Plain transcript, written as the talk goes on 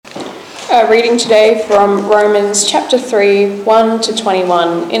Reading today from Romans chapter 3, 1 to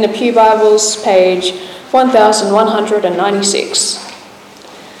 21 in the Pew Bibles, page 1196.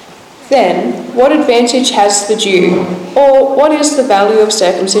 Then, what advantage has the Jew, or what is the value of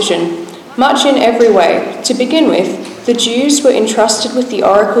circumcision? Much in every way. To begin with, the Jews were entrusted with the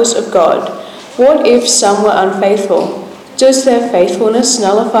oracles of God. What if some were unfaithful? Does their faithfulness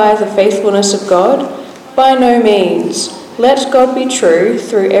nullify the faithfulness of God? By no means. Let God be true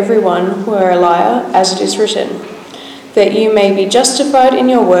through everyone who are a liar, as it is written, that you may be justified in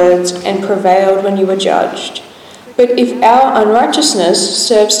your words and prevailed when you are judged. But if our unrighteousness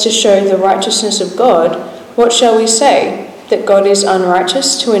serves to show the righteousness of God, what shall we say? That God is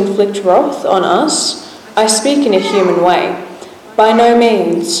unrighteous to inflict wrath on us? I speak in a human way. By no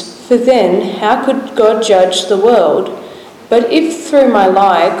means, for then how could God judge the world? But if through my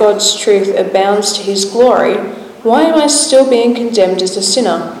lie God's truth abounds to his glory, why am I still being condemned as a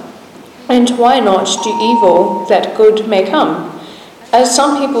sinner? And why not do evil that good may come? As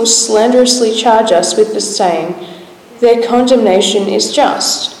some people slanderously charge us with the saying, their condemnation is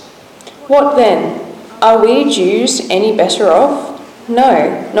just. What then? Are we Jews any better off?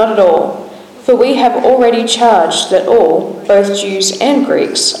 No, not at all. For we have already charged that all, both Jews and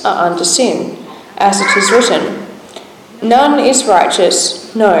Greeks, are under sin, as it is written, none is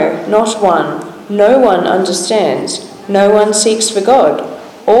righteous, no, not one. No one understands. No one seeks for God.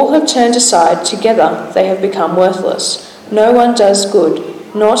 All have turned aside. Together they have become worthless. No one does good,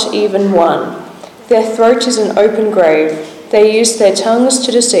 not even one. Their throat is an open grave. They use their tongues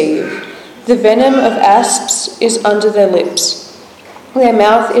to deceive. The venom of asps is under their lips. Their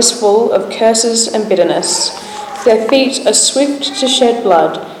mouth is full of curses and bitterness. Their feet are swift to shed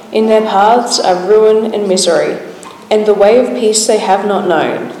blood. In their paths are ruin and misery, and the way of peace they have not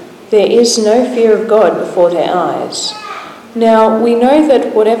known. There is no fear of God before their eyes. Now, we know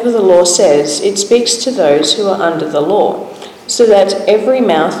that whatever the law says, it speaks to those who are under the law, so that every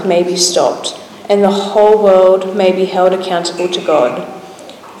mouth may be stopped, and the whole world may be held accountable to God.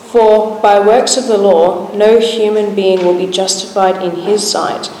 For by works of the law, no human being will be justified in his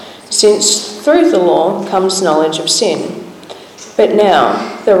sight, since through the law comes knowledge of sin. But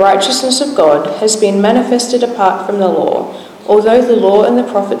now, the righteousness of God has been manifested apart from the law, although the law and the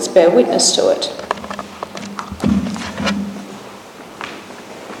prophets bear witness to it.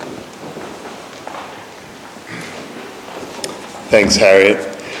 Thanks, Harriet.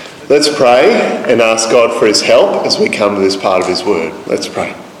 Let's pray and ask God for his help as we come to this part of his word. Let's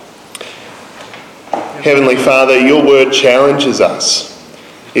pray. Heavenly Father, your word challenges us.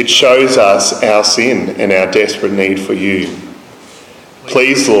 It shows us our sin and our desperate need for you.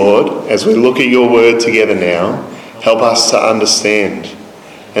 Please, Lord, as we look at your word together now, help us to understand.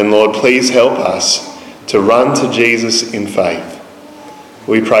 And Lord, please help us to run to Jesus in faith.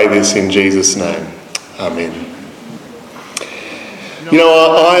 We pray this in Jesus' name. Amen. You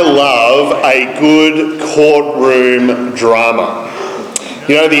know, I love a good courtroom drama.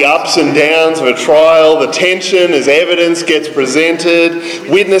 You know, the ups and downs of a trial, the tension as evidence gets presented,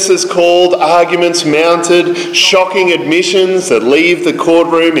 witnesses called, arguments mounted, shocking admissions that leave the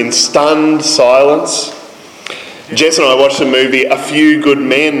courtroom in stunned silence. Jess and I watched the movie A Few Good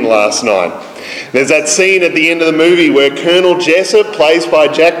Men last night. There's that scene at the end of the movie where Colonel Jessup, played by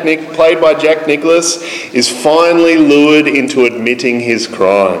Jack Nicklaus, is finally lured into admitting his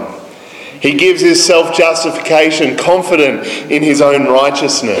crime. He gives his self-justification, confident in his own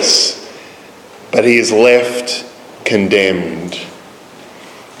righteousness, but he is left condemned.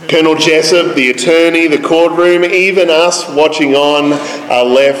 Colonel Jessup, the attorney, the courtroom, even us watching on, are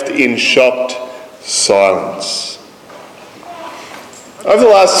left in shocked silence. Over the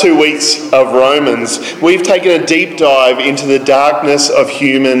last 2 weeks of Romans, we've taken a deep dive into the darkness of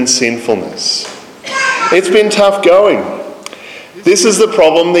human sinfulness. It's been tough going. This is the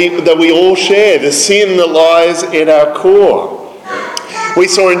problem that we all share, the sin that lies at our core. We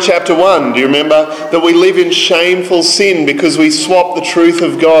saw in chapter 1, do you remember, that we live in shameful sin because we swap the truth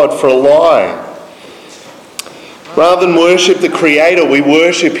of God for a lie. Rather than worship the Creator, we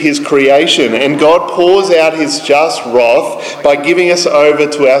worship his creation, and God pours out his just wrath by giving us over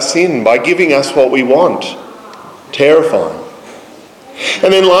to our sin, by giving us what we want. Terrifying.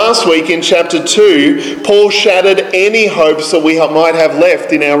 And then last week in chapter 2, Paul shattered any hopes that we might have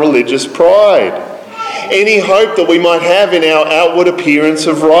left in our religious pride, any hope that we might have in our outward appearance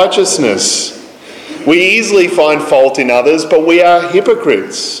of righteousness. We easily find fault in others, but we are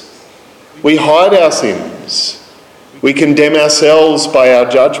hypocrites. We hide our sins. We condemn ourselves by our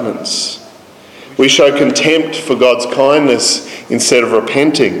judgments. We show contempt for God's kindness instead of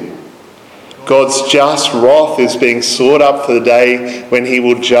repenting. God's just wrath is being stored up for the day when he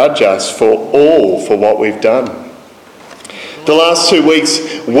will judge us for what we've done. The last 2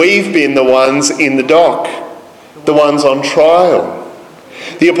 weeks, we've been the ones in the dock, the ones on trial.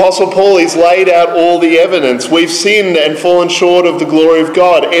 The Apostle Paul has laid out all the evidence. We've sinned and fallen short of the glory of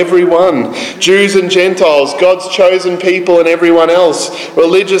God, everyone. Jews and Gentiles, God's chosen people and everyone else.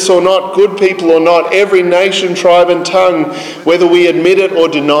 Religious or not, good people or not, every nation, tribe and tongue. Whether we admit it or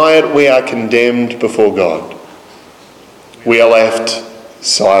deny it, we are condemned before God. We are left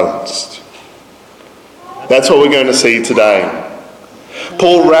silenced. That's what we're going to see today.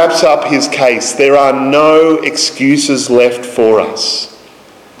 Paul wraps up his case. There are no excuses left for us.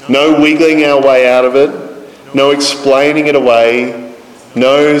 No wiggling our way out of it. No explaining it away.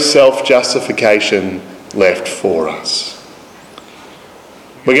 No self-justification left for us.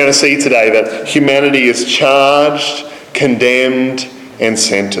 We're going to see today that humanity is charged, condemned, and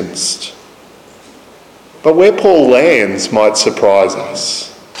sentenced. But where Paul lands might surprise us.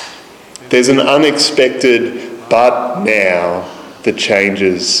 There's an unexpected but now that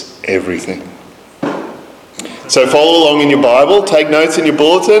changes everything. So follow along in your Bible, take notes in your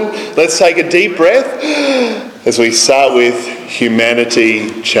bulletin. Let's take a deep breath as we start with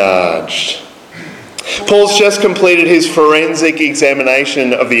humanity charged. Paul's just completed his forensic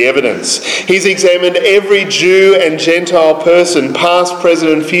examination of the evidence. He's examined every Jew and Gentile person, past,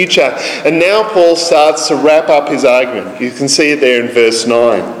 present and future. And now Paul starts to wrap up his argument. You can see it there in verse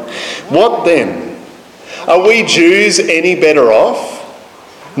 9. What then? Are we Jews any better off?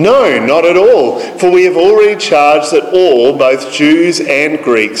 No, not at all. For we have already charged that all, both Jews and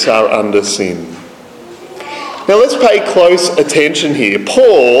Greeks, are under sin. Now let's pay close attention here.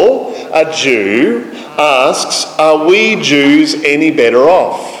 Paul, a Jew, asks, are we Jews any better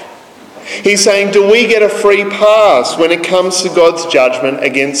off? He's saying, do we get a free pass when it comes to God's judgment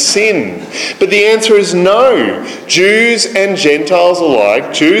against sin? But the answer is no. Jews and Gentiles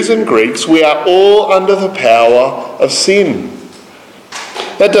alike, Jews and Greeks, we are all under the power of sin.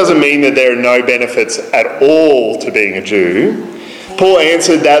 That doesn't mean that there are no benefits at all to being a Jew. Paul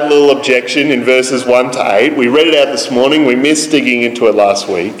answered that little objection in verses 1 to 8. We read it out this morning. We missed digging into it last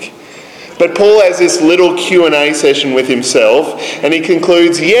week. But Paul has this little Q&A session with himself, and he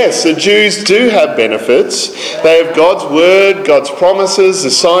concludes, yes, the Jews do have benefits. They have God's word, God's promises,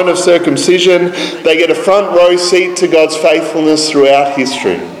 the sign of circumcision. They get a front row seat to God's faithfulness throughout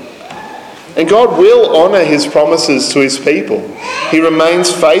history. And God will honour his promises to his people. He remains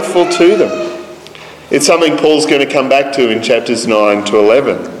faithful to them. It's something Paul's going to come back to in chapters 9 to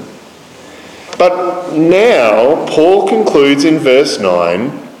 11. But now Paul concludes in verse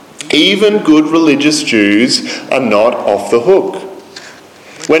 9, even good religious Jews are not off the hook.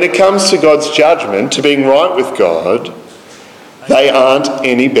 When it comes to God's judgment, to being right with God, they aren't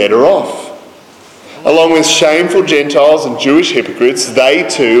any better off. Along with shameful Gentiles and Jewish hypocrites, they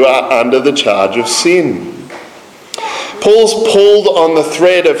too are under the charge of sin. Paul's pulled on the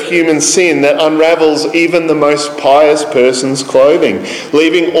thread of human sin that unravels even the most pious person's clothing,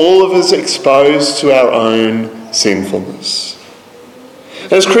 leaving all of us exposed to our own sinfulness.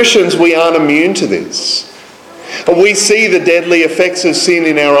 As Christians, we aren't immune to this. We see the deadly effects of sin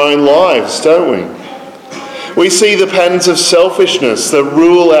in our own lives, don't we? We see the patterns of selfishness that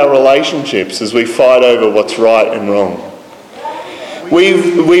rule our relationships as we fight over what's right and wrong.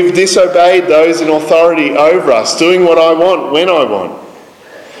 We've disobeyed those in authority over us, doing what I want when I want,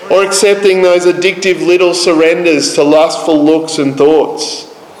 or accepting those addictive little surrenders to lustful looks and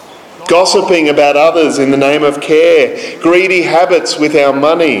thoughts, gossiping about others in the name of care, greedy habits with our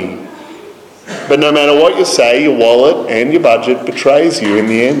money. But no matter what you say, your wallet and your budget betrays you in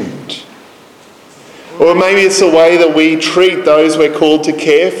the end. Or maybe it's the way that we treat those we're called to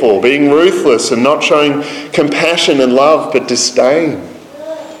care for, being ruthless and not showing compassion and love, but disdain.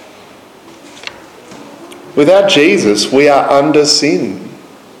 Without Jesus, we are under sin,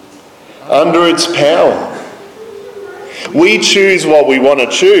 under its power. We choose what we want to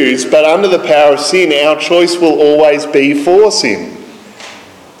choose, but under the power of sin, our choice will always be for sin.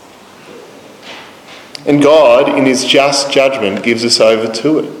 And God, in his just judgment, gives us over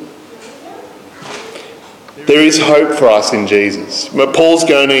to it. There is hope for us in Jesus. But Paul's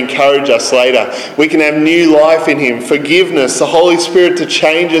going to encourage us later. We can have new life in him, forgiveness, the Holy Spirit to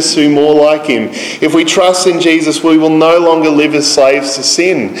change us to be more like him. If we trust in Jesus, we will no longer live as slaves to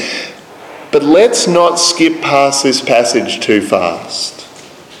sin. But let's not skip past this passage too fast.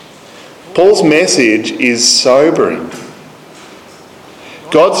 Paul's message is sobering.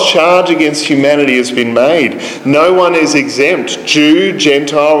 God's charge against humanity has been made. No one is exempt. Jew,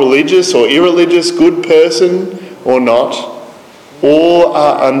 Gentile, religious or irreligious, good person or not. All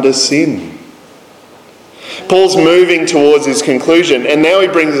are under sin. Paul's moving towards his conclusion, and now he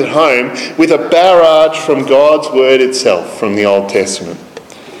brings it home with a barrage from God's word itself from the Old Testament.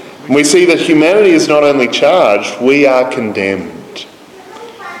 And we see that humanity is not only charged, we are condemned.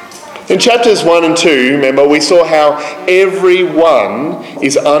 In chapters 1 and 2, remember, we saw how everyone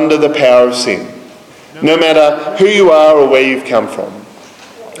is under the power of sin, no matter who you are or where you've come from.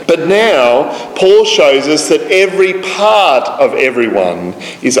 But now, Paul shows us that every part of everyone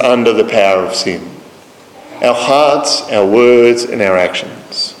is under the power of sin. Our hearts, our words, and our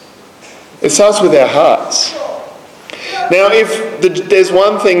actions. It starts with our hearts. Now, if there's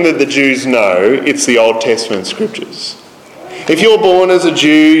one thing that the Jews know, it's the Old Testament scriptures. If you're born as a Jew,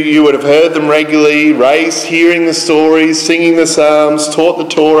 you would have heard them regularly, raised hearing the stories, singing the Psalms, taught the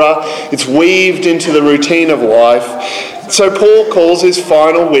Torah. It's weaved into the routine of life. So Paul calls his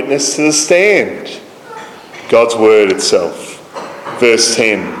final witness to the stand. God's word itself. Verse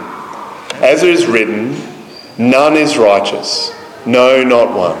 10. As it is written, none is righteous, no,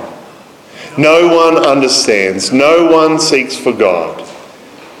 not one. No one understands, no one seeks for God.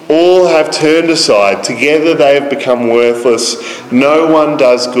 All have turned aside, together they have become worthless. No one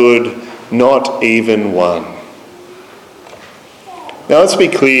does good, not even one. Now let's be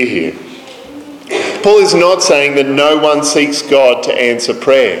clear here. Paul is not saying that no one seeks God to answer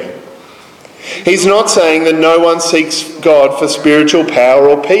prayer. He's not saying that no one seeks God for spiritual power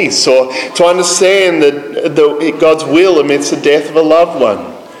or peace, or to understand that God's will amidst the death of a loved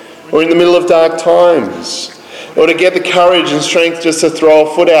one, or in the middle of dark times, or to get the courage and strength just to throw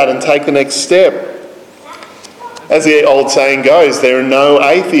a foot out and take the next step. As the old saying goes, there are no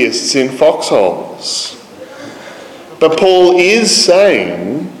atheists in foxholes. But Paul is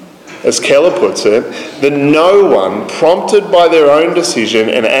saying, as Keller puts it, that no one, prompted by their own decision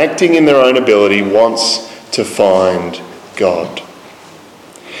and acting in their own ability, wants to find God.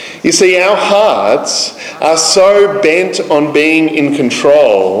 You see, our hearts are so bent on being in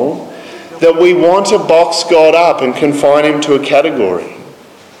control that we want to box God up and confine him to a category.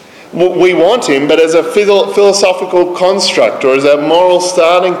 We want him, but as a philosophical construct or as a moral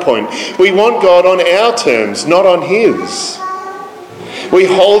starting point. We want God on our terms, not on his. We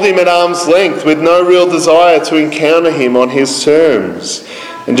hold him at arm's length with no real desire to encounter him on his terms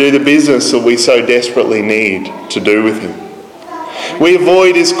and do the business that we so desperately need to do with him. We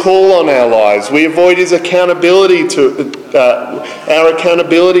avoid his call on our lives. We avoid his accountability our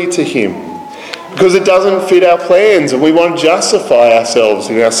accountability to him because it doesn't fit our plans and we want to justify ourselves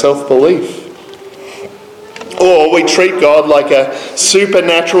in our self-belief. Or we treat God like a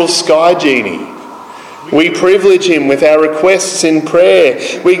supernatural sky genie. We privilege him with our requests in prayer.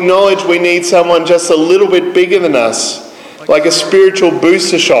 We acknowledge we need someone just a little bit bigger than us, like a spiritual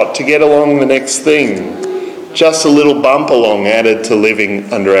booster shot to get along the next thing. Just a little bump along added to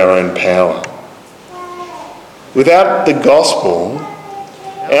living under our own power. Without the gospel,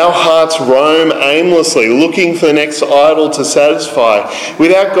 our hearts roam aimlessly, looking for the next idol to satisfy.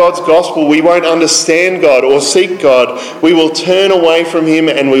 Without God's gospel, we won't understand God or seek God. We will turn away from him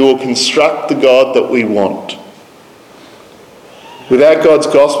and we will construct the God that we want. Without God's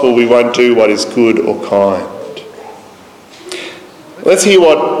gospel, we won't do what is good or kind. Let's hear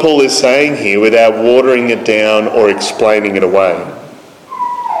what Paul is saying here without watering it down or explaining it away.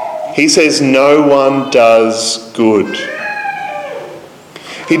 He says, no one does good.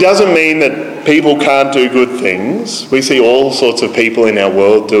 He doesn't mean that people can't do good things. We see all sorts of people in our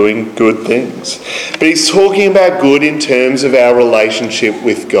world doing good things. But he's talking about good in terms of our relationship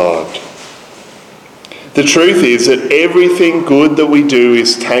with God. The truth is that everything good that we do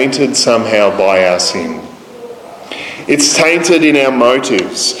is tainted somehow by our sin. It's tainted in our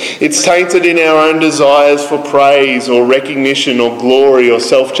motives. It's tainted in our own desires for praise or recognition or glory or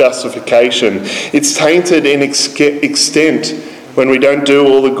self-justification. It's tainted in extent when we don't do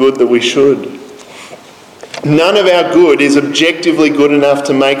all the good that we should. None of our good is objectively good enough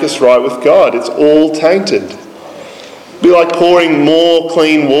to make us right with God. It's all tainted. It'd be like pouring more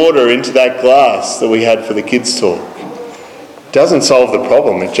clean water into that glass that we had for the kids' talk. It doesn't solve the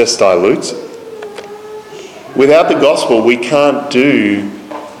problem, it just dilutes it. Without the gospel, we can't do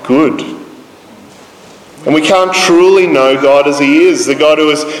good. And we can't truly know God as he is, the God who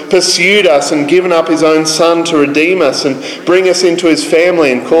has pursued us and given up his own Son to redeem us and bring us into his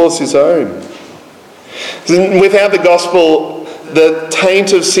family and call us his own. Without the gospel, the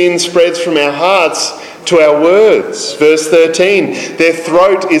taint of sin spreads from our hearts to our words. Verse 13, their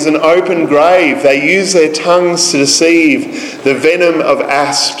throat is an open grave. They use their tongues to deceive. The venom of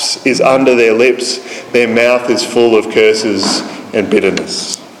asps is under their lips. Their mouth is full of curses and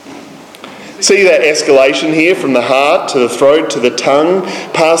bitterness. See that escalation here from the heart to the throat to the tongue,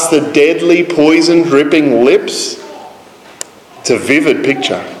 past the deadly poison dripping lips? It's a vivid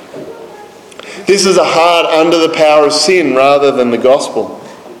picture. This is a heart under the power of sin rather than the gospel.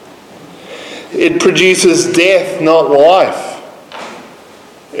 It produces death, not life.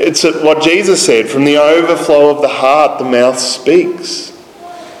 It's what Jesus said, from the overflow of the heart, the mouth speaks.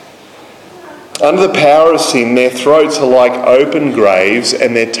 Under the power of sin, their throats are like open graves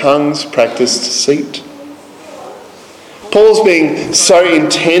and their tongues practice deceit. Paul's being so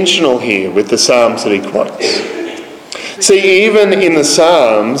intentional here with the Psalms that he quotes. See, even in the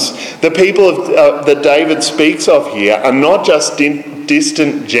Psalms, the people that David speaks of here are not just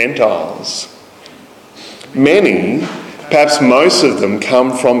distant Gentiles. Many, perhaps most of them,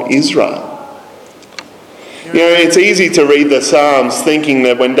 come from Israel. You know, it's easy to read the Psalms thinking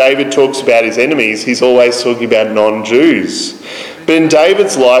that when David talks about his enemies, he's always talking about non-Jews. But in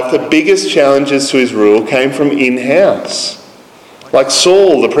David's life, the biggest challenges to his rule came from in-house. Like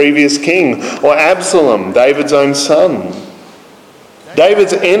Saul, the previous king, or Absalom, David's own son.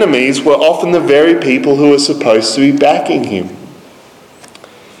 David's enemies were often the very people who were supposed to be backing him.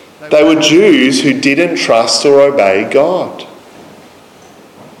 They were Jews who didn't trust or obey God,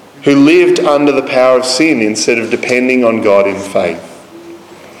 who lived under the power of sin instead of depending on God in faith.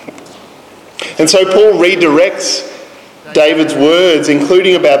 And so Paul redirects David's words,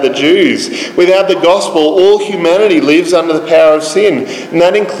 including about the Jews. Without the gospel, all humanity lives under the power of sin, and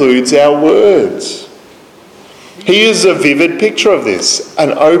that includes our words. He uses a vivid picture of this,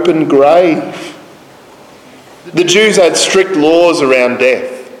 an open grave. The Jews had strict laws around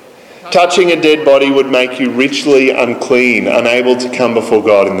death. Touching a dead body would make you ritually unclean, unable to come before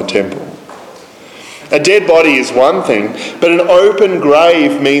God in the temple. A dead body is one thing, but an open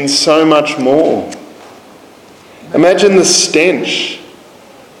grave means so much more. Imagine the stench.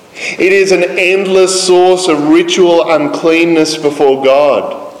 It is an endless source of ritual uncleanness before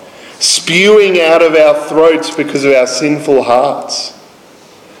God, spewing out of our throats because of our sinful hearts,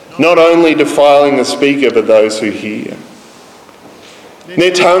 not only defiling the speaker but those who hear.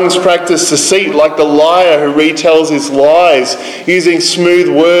 Their tongues practice deceit, like the liar who retells his lies, using smooth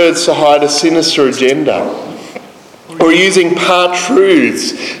words to hide a sinister agenda, or using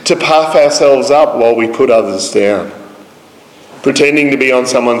part-truths to puff ourselves up while we put others down, pretending to be on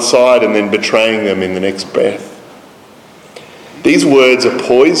someone's side and then betraying them in the next breath. These words are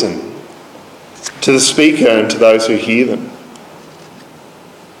poison to the speaker and to those who hear them.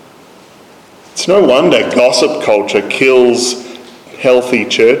 It's no wonder gossip culture kills healthy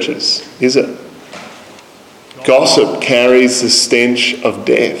churches, is it? Gossip carries the stench of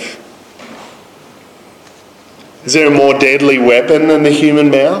death. Is there a more deadly weapon than the human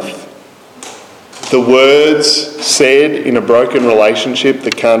mouth? The words said in a broken relationship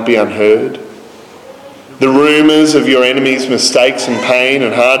that can't be unheard? The rumours of your enemy's mistakes and pain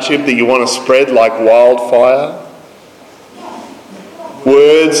and hardship that you want to spread like wildfire?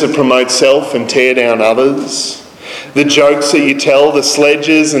 Words that promote self and tear down others? The jokes that you tell, the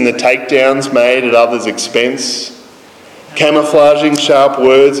sledges and the takedowns made at others' expense? Camouflaging sharp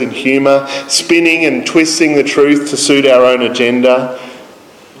words in humour, spinning and twisting the truth to suit our own agenda,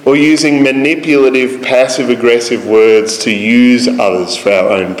 or using manipulative, passive-aggressive words to use others for our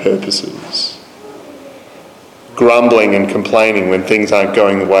own purposes. Grumbling and complaining when things aren't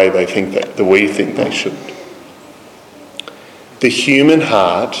going the way that we think they should. The human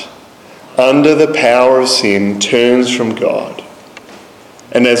heart, under the power of sin, turns from God,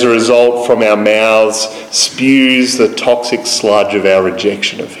 and as a result from our mouths spews the toxic sludge of our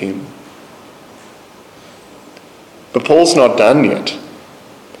rejection of him. But Paul's not done yet.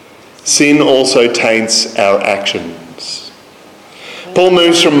 Sin also taints our actions. Paul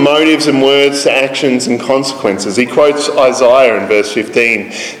moves from motives and words to actions and consequences. He quotes Isaiah in verse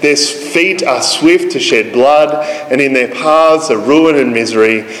 15. Their feet are swift to shed blood, and in their paths are ruin and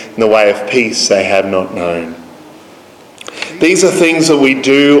misery, and the way of peace they have not known. These are things that we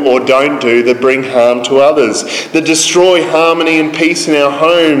do or don't do that bring harm to others, that destroy harmony and peace in our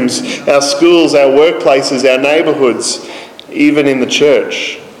homes, our schools, our workplaces, our neighbourhoods, even in the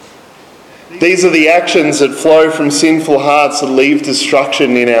church. These are the actions that flow from sinful hearts that leave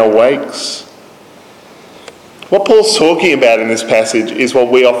destruction in our wakes. What Paul's talking about in this passage is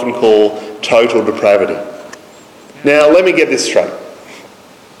what we often call total depravity. Now, let me get this straight.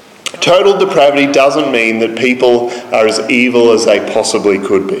 Total depravity doesn't mean that people are as evil as they possibly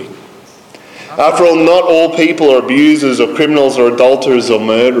could be. After all, not all people are abusers or criminals or adulterers or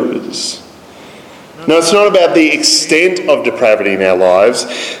murderers. No, it's not about the extent of depravity in our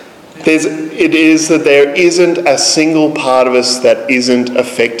lives. It is that there isn't a single part of us that isn't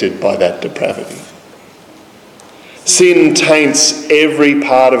affected by that depravity. Sin taints every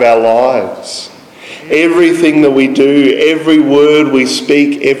part of our lives. Everything that we do, every word we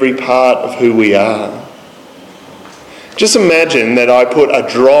speak, every part of who we are. Just imagine that I put a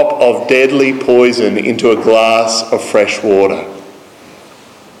drop of deadly poison into a glass of fresh water.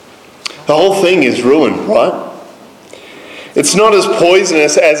 The whole thing is ruined, right? It's not as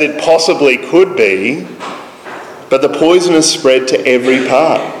poisonous as it possibly could be, but the poison is spread to every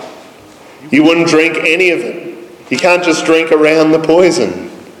part. You wouldn't drink any of it. You can't just drink around the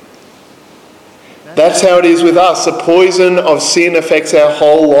poison. That's how it is with us. The poison of sin affects our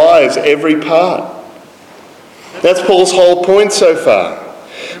whole lives, every part. That's Paul's whole point so far.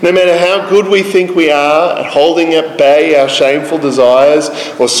 No matter how good we think we are at holding at bay our shameful desires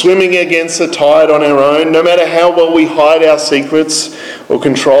or swimming against the tide on our own, no matter how well we hide our secrets or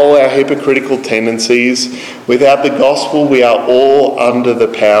control our hypocritical tendencies, without the gospel we are all under the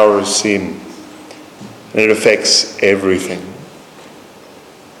power of sin. And it affects everything.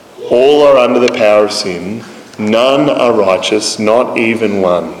 All are under the power of sin. None are righteous, not even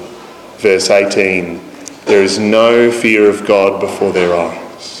one. Verse 18, there is no fear of God before their eyes.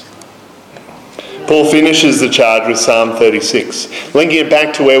 Paul finishes the charge with Psalm 36, linking it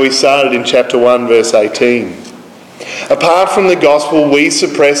back to where we started in chapter 1, verse 18. Apart from the gospel, we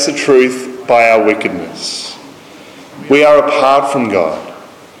suppress the truth by our wickedness. We are apart from God.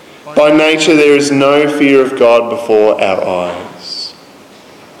 By nature, there is no fear of God before our eyes.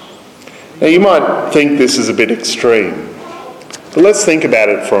 Now, you might think this is a bit extreme, but let's think about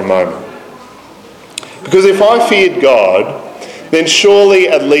it for a moment. Because if I feared God, then surely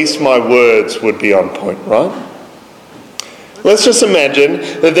at least my words would be on point, right? Let's just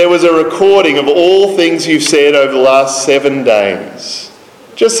imagine that there was a recording of all things you've said over the last 7 days,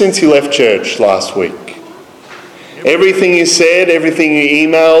 just since you left church last week. Everything you said, everything you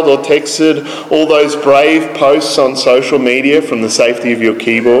emailed or texted, all those brave posts on social media from the safety of your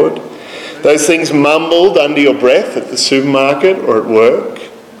keyboard, those things mumbled under your breath at the supermarket or at work,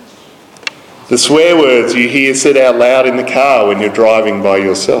 the swear words you hear said out loud in the car when you're driving by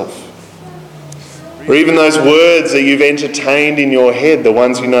yourself, or even those words that you've entertained in your head, the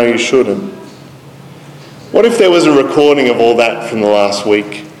ones you know you shouldn't. What if there was a recording of all that from the last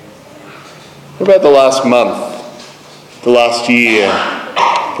week? What about the last month, the last year,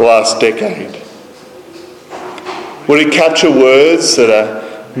 the last decade? Would it capture words that are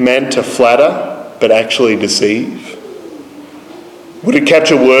meant to flatter but actually deceive? Would it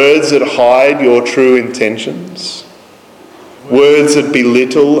capture words that hide your true intentions? Words that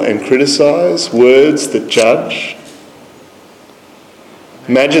belittle and criticise? Words that judge?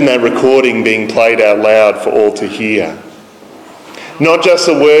 Imagine that recording being played out loud for all to hear. Not just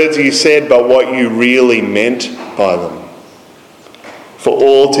the words you said, but what you really meant by them. For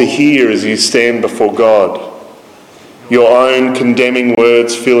all to hear as you stand before God. Your own condemning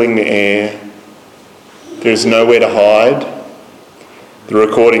words filling the air. There is nowhere to hide. The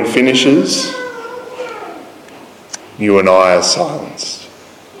recording finishes. You and I are silenced.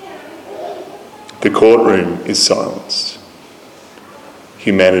 The courtroom is silenced.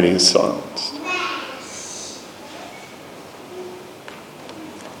 Humanity is silenced.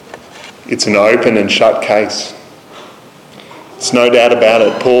 It's an open and shut case. There's no doubt about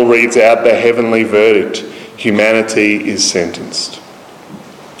it. Paul reads out the heavenly verdict. Humanity is sentenced.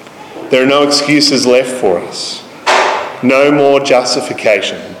 There are no excuses left for us. No more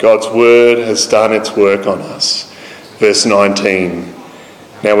justification. God's word has done its work on us. Verse 19.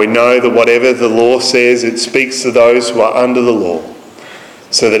 Now we know that whatever the law says, it speaks to those who are under the law,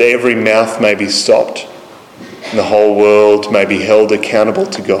 so that every mouth may be stopped and the whole world may be held accountable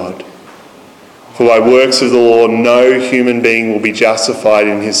to God. For by works of the law, no human being will be justified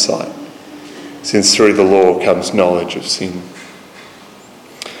in his sight, since through the law comes knowledge of sin.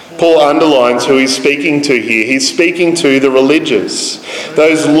 Paul underlines who he's speaking to here. He's speaking to the religious,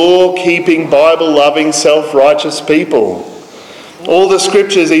 those law-keeping, Bible-loving, self-righteous people. All the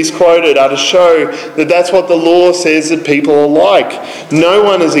scriptures he's quoted are to show that that's what the law says that people are like. No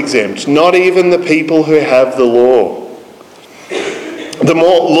one is exempt, not even the people who have the law. The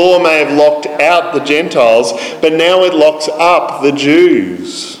law may have locked out the Gentiles, but now it locks up the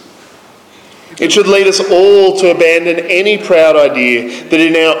Jews. It should lead us all to abandon any proud idea that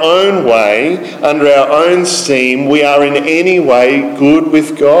in our own way, under our own steam, we are in any way good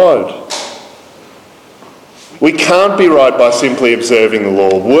with God. We can't be right by simply observing the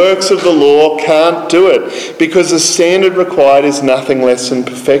law. Works of the law can't do it because the standard required is nothing less than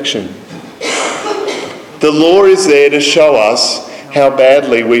perfection. The law is there to show us how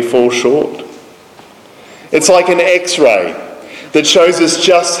badly we fall short. It's like an X-ray that shows us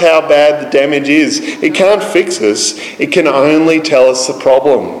just how bad the damage is. It can't fix us. It can only tell us the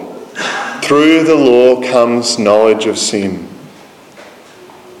problem. Through the law comes knowledge of sin.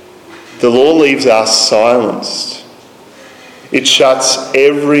 The law leaves us silenced. It shuts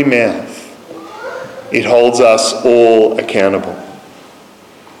every mouth. It holds us all accountable.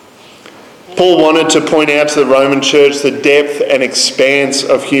 Paul wanted to point out to the Roman church the depth and expanse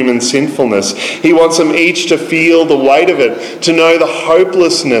of human sinfulness. He wants them each to feel the weight of it, to know the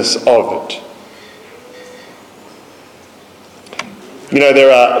hopelessness of it. You know,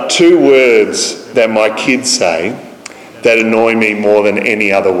 there are two words that my kids say that annoy me more than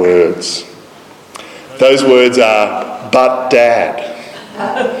any other words. Those words are, "but Dad."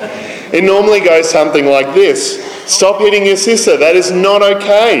 It normally goes something like this: "Stop hitting your sister, that is not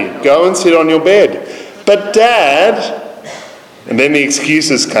okay. Go and sit on your bed." "But Dad," and then the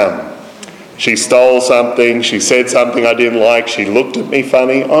excuses come. "She stole something, she said something I didn't like, she looked at me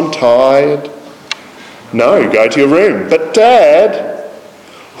funny, I'm tired." "No, go to your room." "But Dad,"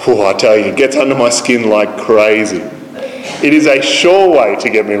 oh, I tell you, it gets under my skin like crazy. It is a sure way to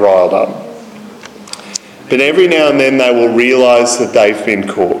get me riled up. But every now and then they will realise that they've been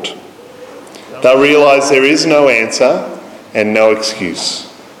caught. They'll realise there is no answer and no excuse.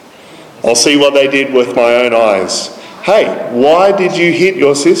 I'll see what they did with my own eyes. "Hey, why did you hit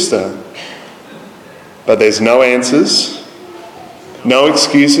your sister?" But there's no answers, no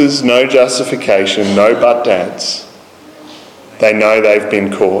excuses, no justification, no but dads. They know they've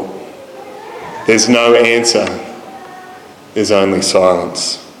been caught. There's no answer. There's only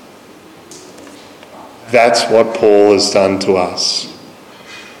silence. That's what Paul has done to us.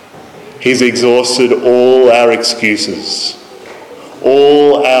 He's exhausted all our excuses,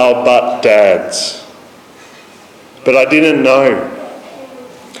 all our but dads. "But I didn't know.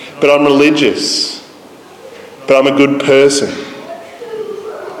 But I'm religious. But I'm a good person.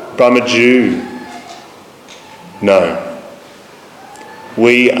 But I'm a Jew." No.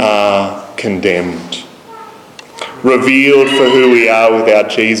 We are condemned, revealed for who we are without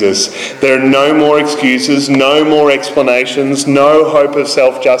Jesus. There are no more excuses, no more explanations, no hope of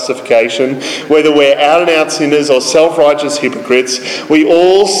self-justification. Whether we're out-and-out sinners or self-righteous hypocrites, we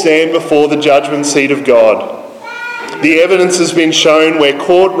all stand before the judgment seat of God. The evidence has been shown. We're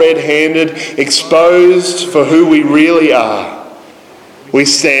caught red-handed, exposed for who we really are. We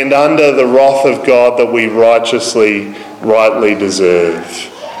stand under the wrath of God that we rightly deserve.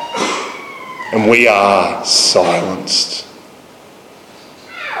 And we are silenced.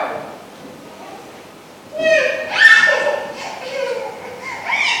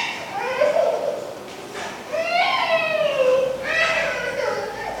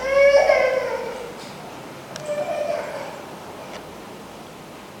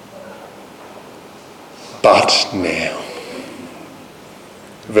 But now,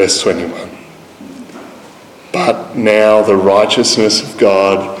 verse 21, "But now the righteousness of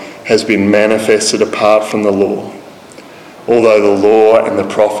God has been manifested apart from the law, although the law and the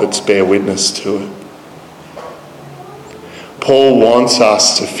prophets bear witness to it." Paul wants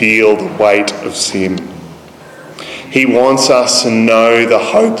us to feel the weight of sin. He wants us to know the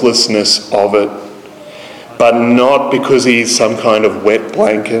hopelessness of it, but not because he's some kind of wet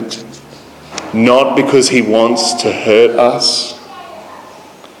blanket, not because he wants to hurt us.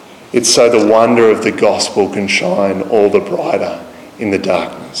 It's so the wonder of the gospel can shine all the brighter in the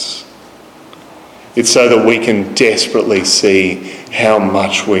darkness. It's so that we can desperately see how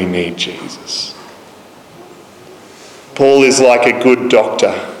much we need Jesus. Paul is like a good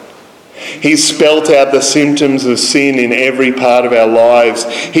doctor. He's spelt out the symptoms of sin in every part of our lives.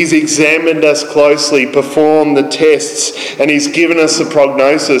 He's examined us closely, performed the tests, and he's given us a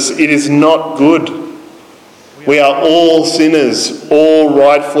prognosis. It is not good. We are all sinners, all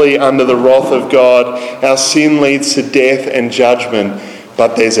rightfully under the wrath of God. Our sin leads to death and judgment,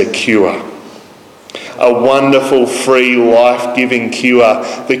 but there's a cure. A wonderful, free, life-giving cure.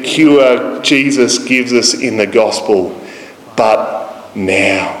 The cure Jesus gives us in the gospel. But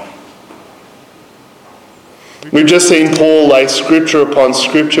now. We've just seen Paul lay scripture upon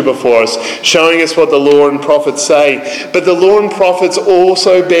scripture before us, showing us what the law and prophets say. But the law and prophets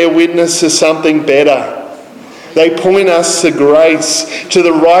also bear witness to something better. They point us to grace, to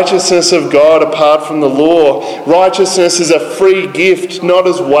the righteousness of God apart from the law. Righteousness is a free gift, not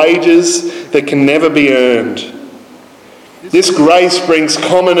as wages that can never be earned. This grace brings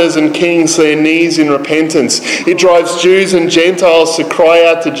commoners and kings to their knees in repentance. It drives Jews and Gentiles to cry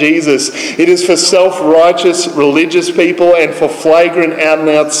out to Jesus. It is for self-righteous religious people and for flagrant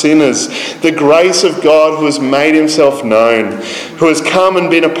out-and-out sinners. The grace of God who has made himself known, who has come and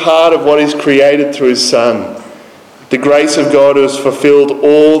been a part of what is created through his Son. The grace of God who has fulfilled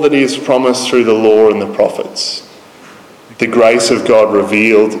all that he has promised through the law and the prophets. The grace of God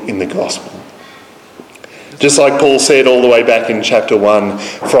revealed in the gospel. Just like Paul said all the way back in chapter 1,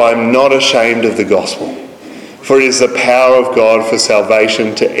 "For I am not ashamed of the gospel, for it is the power of God for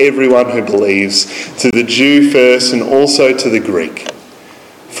salvation to everyone who believes, to the Jew first and also to the Greek.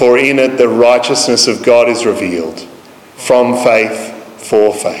 For in it the righteousness of God is revealed, from faith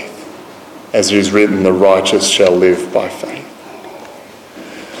for faith. As it is written, the righteous shall live by faith."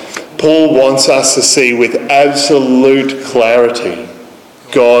 Paul wants us to see with absolute clarity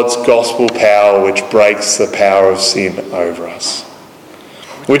God's gospel power which breaks the power of sin over us,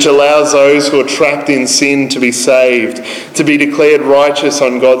 which allows those who are trapped in sin to be saved, to be declared righteous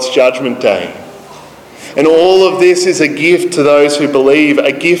on God's judgment day. And all of this is a gift to those who believe,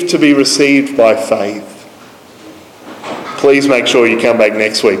 a gift to be received by faith. Please make sure you come back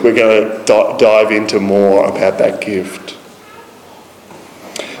next week. We're going to dive into more about that gift.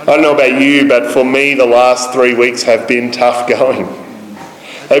 I don't know about you, but for me the last 3 weeks have been tough going.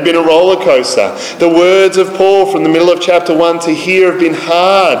 They've been a roller coaster. The words of Paul from the middle of chapter 1 to here have been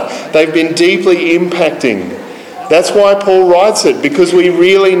hard. They've been deeply impacting. That's why Paul writes it, because we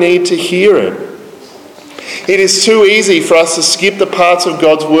really need to hear it. It is too easy for us to skip the parts of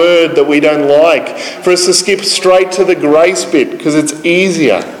God's word that we don't like, for us to skip straight to the grace bit because it's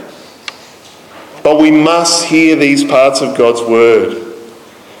easier. But we must hear these parts of God's word.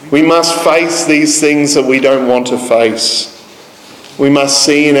 We must face these things that we don't want to face. We must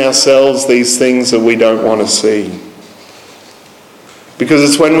see in ourselves these things that we don't want to see. Because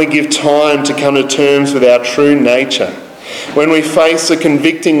it's when we give time to come to terms with our true nature, when we face the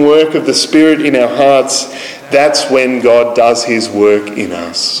convicting work of the Spirit in our hearts, that's when God does his work in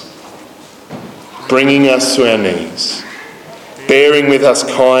us, bringing us to our knees, bearing with us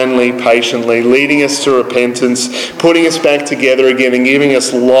kindly, patiently, leading us to repentance, putting us back together again and giving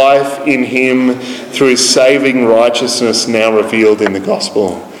us life in him through his saving righteousness now revealed in the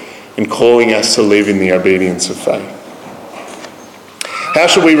gospel and calling us to live in the obedience of faith. How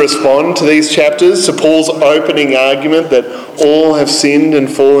should we respond to these chapters, to Paul's opening argument that all have sinned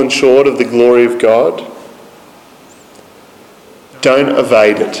and fallen short of the glory of God? Don't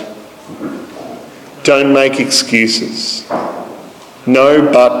evade it. Don't make excuses.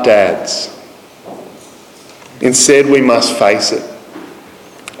 No but dads. Instead, we must face it,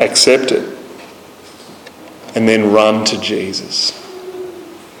 accept it, and then run to Jesus.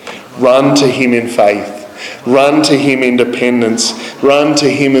 Run to him in faith. Run to him in dependence. Run to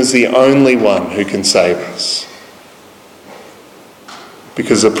him as the only one who can save us.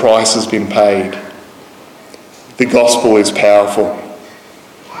 Because the price has been paid. The gospel is powerful.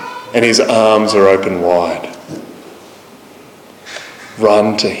 And his arms are open wide.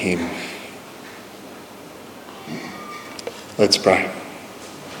 Run to him. Let's pray.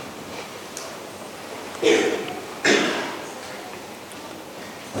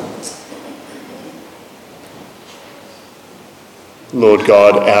 Lord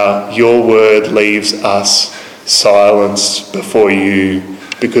God, your word leaves us silenced before you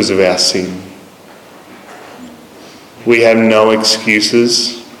because of our sin. We have no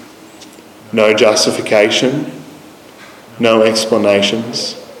excuses, no justification, no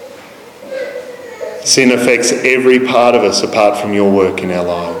explanations. Sin affects every part of us apart from your work in our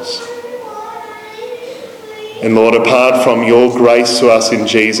lives. And Lord, apart from your grace to us in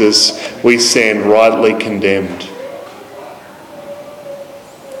Jesus, we stand rightly condemned.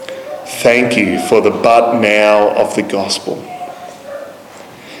 Thank you for the but now of the gospel.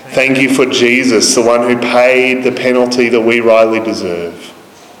 Thank you for Jesus, the one who paid the penalty that we rightly deserve.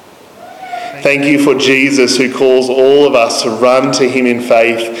 Thank you for Jesus, who calls all of us to run to him in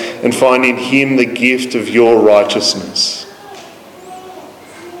faith and find in him the gift of your righteousness.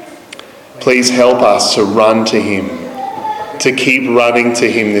 Please help us to run to him, to keep running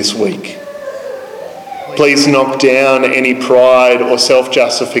to him this week. Please knock down any pride or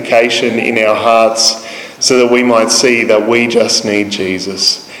self-justification in our hearts so that we might see that we just need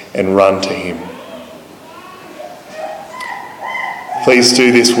Jesus and run to him. Please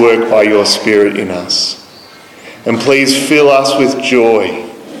do this work by your Spirit in us. And please fill us with joy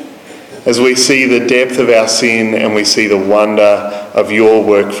as we see the depth of our sin and we see the wonder of your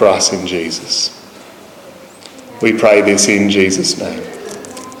work for us in Jesus. We pray this in Jesus' name.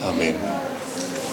 Amen.